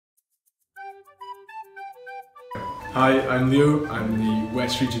Hi, I'm Leo. I'm the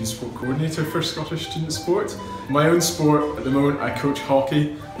West Region Sport Coordinator for Scottish Student Sport. My own sport at the moment, I coach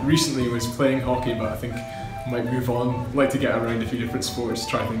hockey. Recently was playing hockey, but I think I might move on. I'd like to get around a few different sports,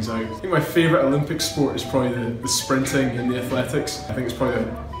 try things out. I think my favourite Olympic sport is probably the sprinting and the athletics. I think it's probably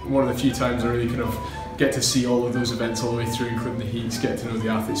one of the few times I really kind of get to see all of those events all the way through, including the heats, get to know the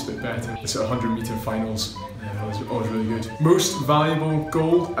athletes a bit better. The sort of 100-metre finals, always really good. Most valuable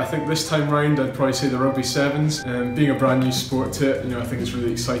goal, I think this time round I'd probably say the rugby sevens. Being a brand new sport to it, I think it's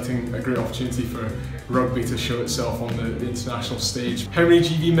really exciting, a great opportunity for rugby to show itself on the international stage. How many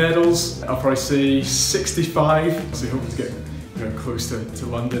GB medals? I'll probably say 65. So hoping to get close to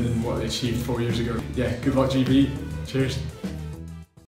London and what they achieved 4 years ago. Yeah, good luck GB. Cheers.